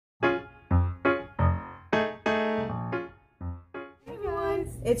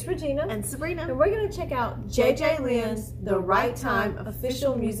It's Regina and Sabrina, and we're going to check out JJ Lin's The Right Time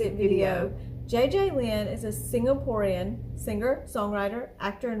official music video. JJ Lin is a Singaporean singer, songwriter,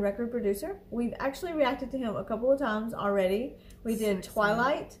 actor, and record producer. We've actually reacted to him a couple of times already. We did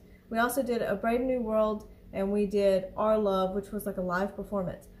Twilight, we also did A Brave New World, and we did Our Love, which was like a live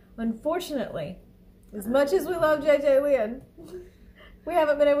performance. Unfortunately, as much as we love JJ Lin, we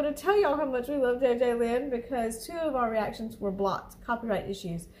haven't been able to tell y'all how much we love JJ Lin because 2 of our reactions were blocked, copyright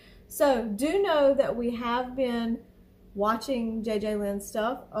issues. So do know that we have been watching JJ Lin's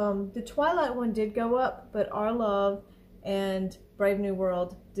stuff. The Twilight one did go up, but Our Love and Brave New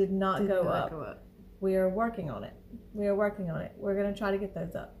World did not go up. We are working on it. We're going to try to get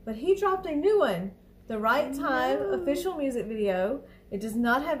those up. But he dropped a new one, The Right Time official music video. It does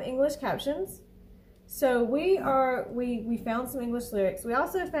not have English captions. So we found some English lyrics. We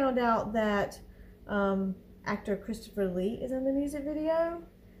also found out that actor Christopher Lee is in the music video.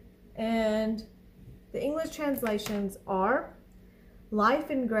 And the English translations are: life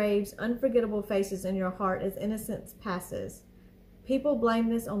engraves unforgettable faces in your heart as innocence passes. People blame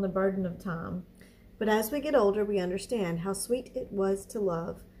this on the burden of time. But as we get older, we understand how sweet it was to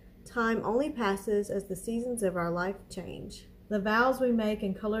love. Time only passes as the seasons of our life change. The vows we make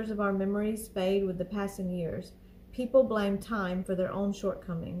and colors of our memories fade with the passing years. People blame time for their own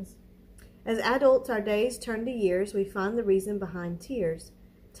shortcomings. As adults, our days turn to years, we find the reason behind tears.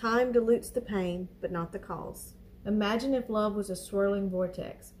 Time dilutes the pain, but not the cause. Imagine if love was a swirling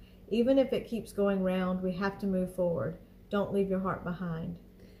vortex. Even if it keeps going round, we have to move forward. Don't leave your heart behind.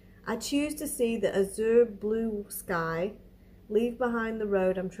 I choose to see the azure blue sky. Leave behind the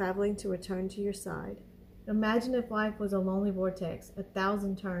road I'm traveling to return to your side. Imagine if life was a lonely vortex.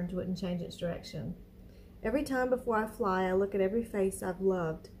 1,000 turns wouldn't change its direction. Every time before I fly, I look at every face I've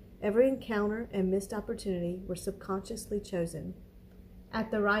loved. Every encounter and missed opportunity were subconsciously chosen.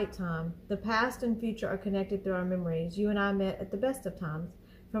 At the right time. The past and future are connected through our memories. You and I met at the best of times.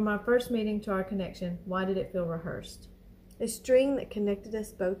 From our first meeting to our connection, why did it feel rehearsed? A string that connected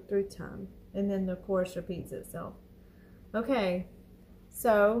us both through time. And then the chorus repeats itself. Okay,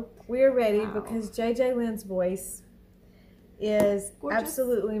 so we are ready because JJ Lin's voice is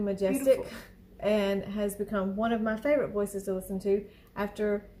absolutely majestic. Beautiful. And has become one of my favorite voices to listen to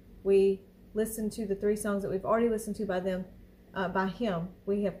after we listened to the 3 songs that we've already listened to by him.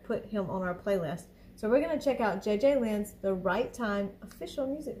 We have put him on our playlist. So we're going to check out JJ Lin's The Right Time official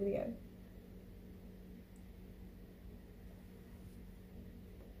music video.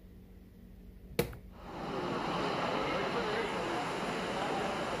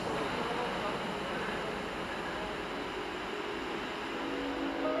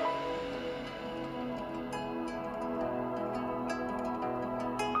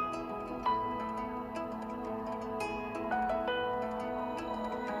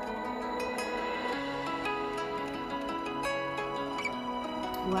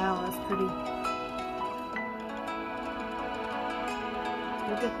 Wow, that's pretty.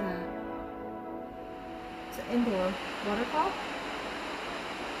 Look at that. It's an indoor waterfall.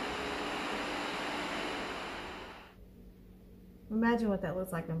 Imagine what that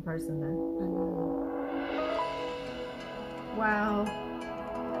looks like in person then. I know. Wow.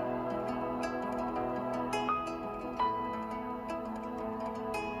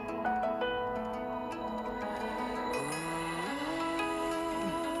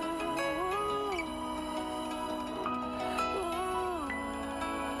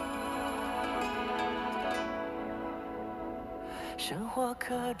生活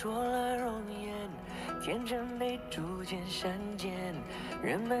刻着了容颜，天真被逐渐删减，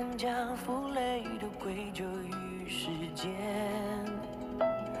人们将负累都归咎于时间。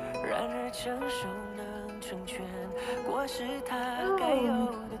然而成熟能成全，果实它该有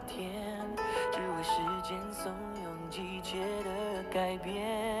的甜，只为时间怂恿季节的改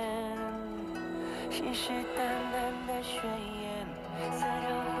变。信誓旦旦的宣言，色调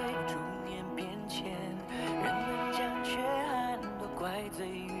会逐年变迁，人们将缺憾都怪罪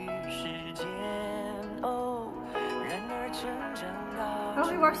于时间。哦，然而成长到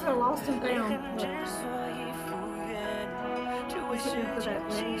Probably worse than lost and found. 之所以复原，只为时间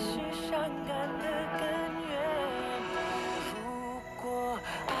其实伤感的根源。如果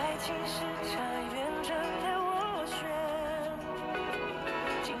爱情是场远征的斡旋，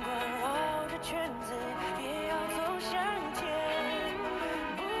尽管绕着圈子，也要走向前。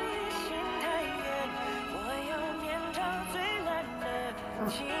不离心太远，我要面朝最蓝的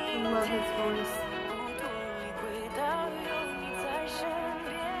晴天。不脱离轨道，有你在身边。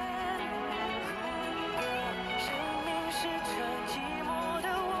如果生命是场寂寞的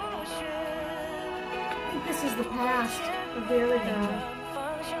斡旋， I think this is the past of the other guy.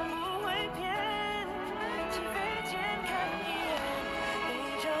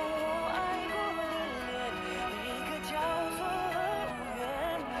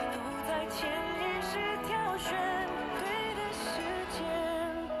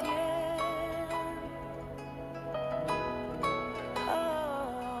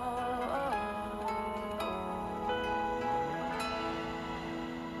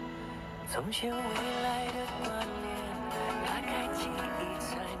 从前未来的锻炼，打开记忆才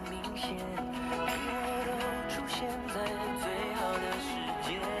明显，你我都出现在最好的时间。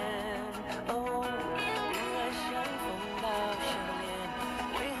哦，不爱相逢到相恋，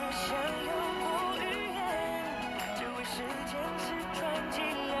为何像有过预言？只为时间是传奇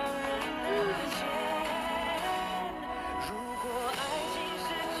两人的线。如果爱情是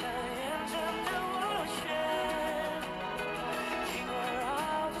场远征的斡旋，尽管绕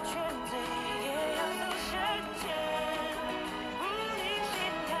着圈子也要走向前。不离心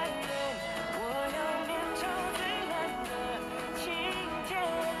太远，我要面朝最蓝的晴天，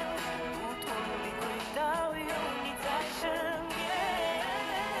不痛地回到有你在身边。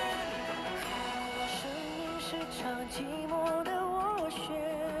如果生命是场寂寞的斡旋，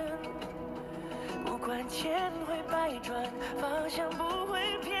不管千回百转，方向不会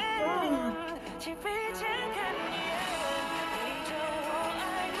偏，起飞前看一眼，你着我爱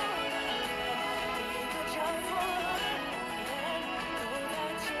过的脸，一个交错的语言，都在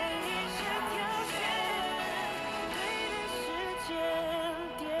前一线挑选对的时间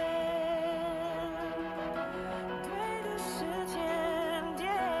点，对的时间点，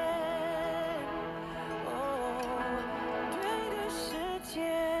哦，对的时间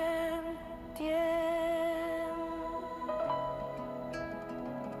点。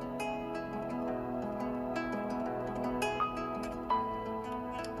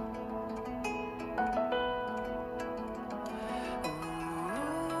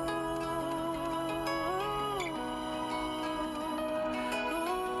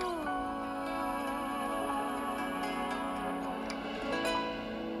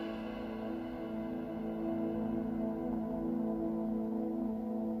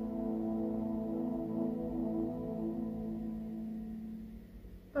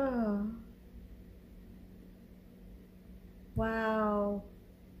Wow.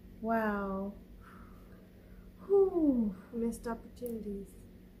 Wow. Whew. Missed opportunities.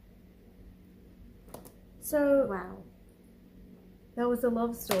 So Wow. that was a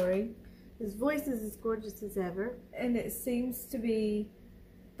love story, His voice is as gorgeous as ever. and it seems to be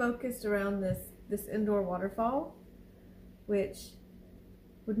focused around this indoor waterfall, which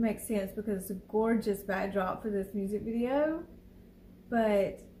would make sense because it's a gorgeous backdrop for this music video.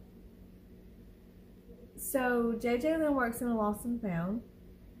 But so JJ Lin works in a lost and found.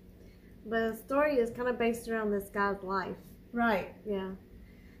 But the story is kind of based around this guy's life. Right. Yeah.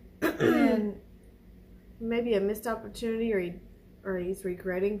 And Maybe a missed opportunity, or he's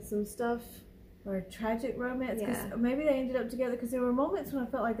regretting some stuff. or a tragic romance, because Yeah. maybe they ended up together, because there were moments when I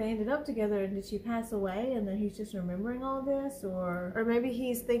felt like they ended up together, and did she pass away and then he's just remembering all this, or Or maybe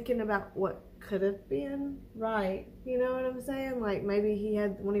he's thinking about what could have been. right. You know what I'm saying? Like maybe he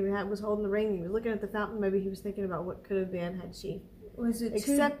had, when he was holding the ring, he was looking at the fountain. Maybe he was thinking about what could have been had she Was it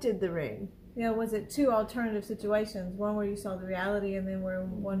accepted the ring. was it two alternative situations, one where you saw the reality and then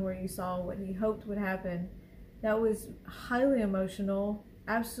one where you saw what he hoped would happen? That was highly emotional,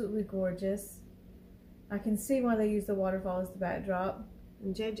 absolutely gorgeous. I can see why they used the waterfall as the backdrop.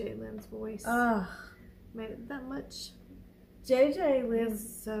 And JJ Lin's voice made it that much. JJ Lin,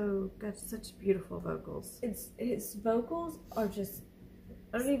 He's got such beautiful vocals. his vocals are just,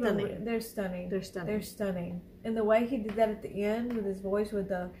 I don't Stunning. even, they're stunning. They're stunning. They're stunning. And the way he did that at the end with his voice, with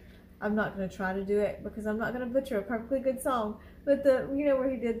the, I'm not going to try to do it because I'm not going to butcher a perfectly good song, but where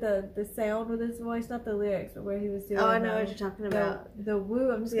he did the sound with his voice, not the lyrics, but where he was doing Oh, I know what you're talking about. the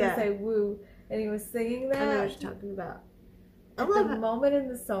woo, I'm just going to say woo, and he was singing that. I know what you're talking about. At the moment in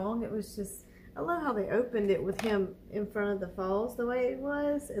the song, it was just, I love how they opened it with him in front of the falls the way it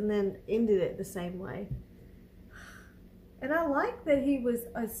was, and then ended it the same way. and I like that he was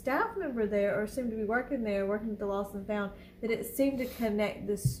a staff member there, or seemed to be working there, working at the Lost and Found, that it seemed to connect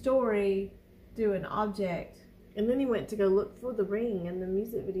the story through an object. And then he went to go look for the ring in the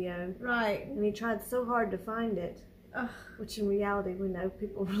music video, Right. and he tried so hard to find it. Ugh. Which in reality, we know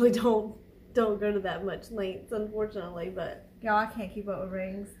people really don't go to that much lengths, unfortunately. But Y'all, I can't keep up with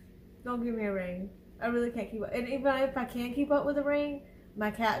rings. Don't give me a ring. I really can't keep up. And even if I can keep up with a ring,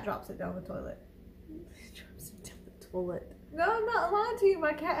 my cat drops it down the toilet. he drops it down the toilet. No, I'm not lying to you.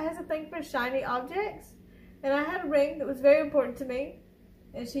 My cat has a thing for shiny objects. And I had a ring that was very important to me.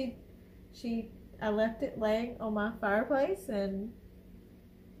 And I left it laying on my fireplace, and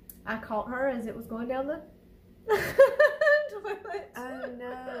I caught her as it was going down the toilet. Oh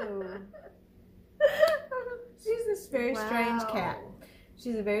no. She's this very strange Wow. cat.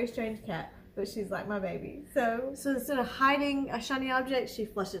 She's a very strange cat, but she's like my baby. So instead of hiding a shiny object, she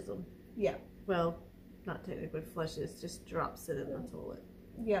flushes them. yeah. Well, not technically flushes, just drops it in the toilet.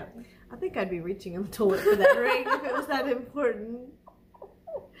 Yeah. I think I'd be reaching in the toilet for that ring if it was that important.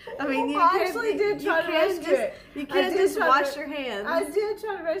 I mean, you actually did try to rescue it. You can't just wash your hands. I did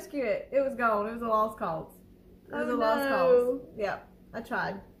try to rescue it. It was gone. It was a lost cause. It was a lost no. cause. Yeah, I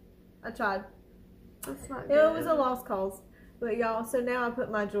tried. That's not good. It was a lost cause. But y'all, so now I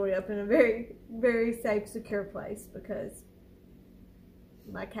put my jewelry up in a very, very safe, secure place because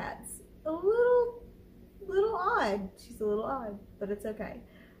my cat's a little odd. She's a little odd, but it's okay.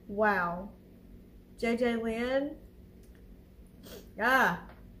 Wow. JJ Lin.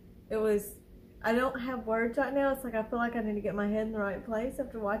 It was, I don't have words right now. It's like I feel like I need to get my head in the right place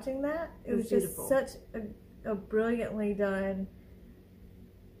after watching that. It was just beautiful. Such a brilliantly done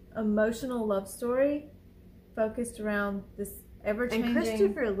emotional love story focused around this ever-changing. And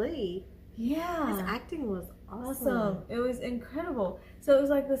Christopher Lee. Yeah. His acting was awesome. It was incredible. So it was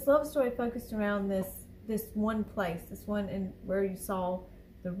like this love story focused around this one place, this one in where you saw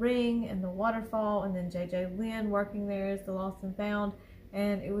the ring and the waterfall, and then JJ Lin working there as the lost and found,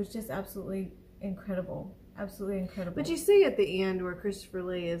 and it was just absolutely incredible. Absolutely incredible. But you see at the end where Christopher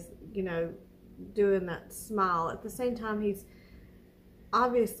Lee is, you know, doing that smile. At the same time, he's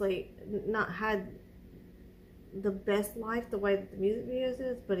obviously not had the best life the way that the music videos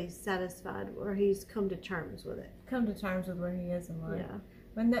is, but he's satisfied, or he's come to terms with it. Come to terms with where he is in life. Yeah.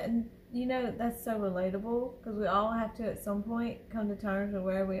 When that, you know, that's so relatable because we all have to at some point come to terms with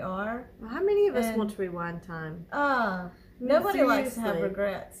where we are. Well, how many of us want to rewind time? Nobody likes to have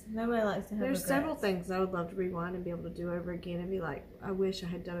regrets. Nobody likes to have regrets. There's several things I would love to rewind and be able to do over again and be like, I wish I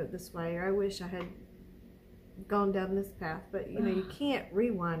had done it this way, or I wish I had gone down this path. But you know, you can't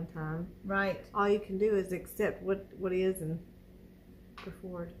rewind time. Right. All you can do is accept what is and go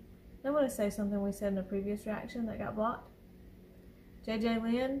forward. I want to say something we said in a previous reaction that got blocked. JJ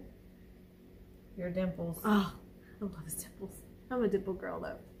Lin, your dimples. Oh, I love his dimples. I'm a dimple girl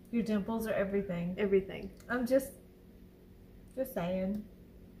though. Your dimples are everything. Everything. I'm just saying.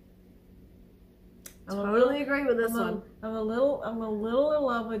 Totally agree with this one. I'm a little in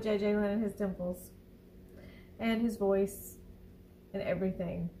love with JJ Lin and his dimples, and his voice, and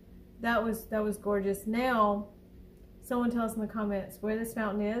everything. That was gorgeous. Now, someone tell us in the comments where this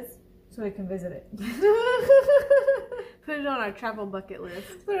fountain is, so we can visit it. Put it on our travel bucket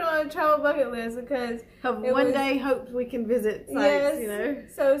list. Put it on our travel bucket list because one day hopes we can visit sites, yes, you know.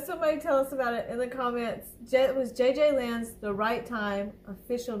 So somebody tell us about it in the comments. It was JJ Lin's The Right Time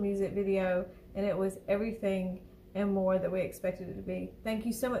official music video, and it was everything and more that we expected it to be. Thank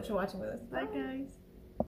you so much for watching with us. Bye guys.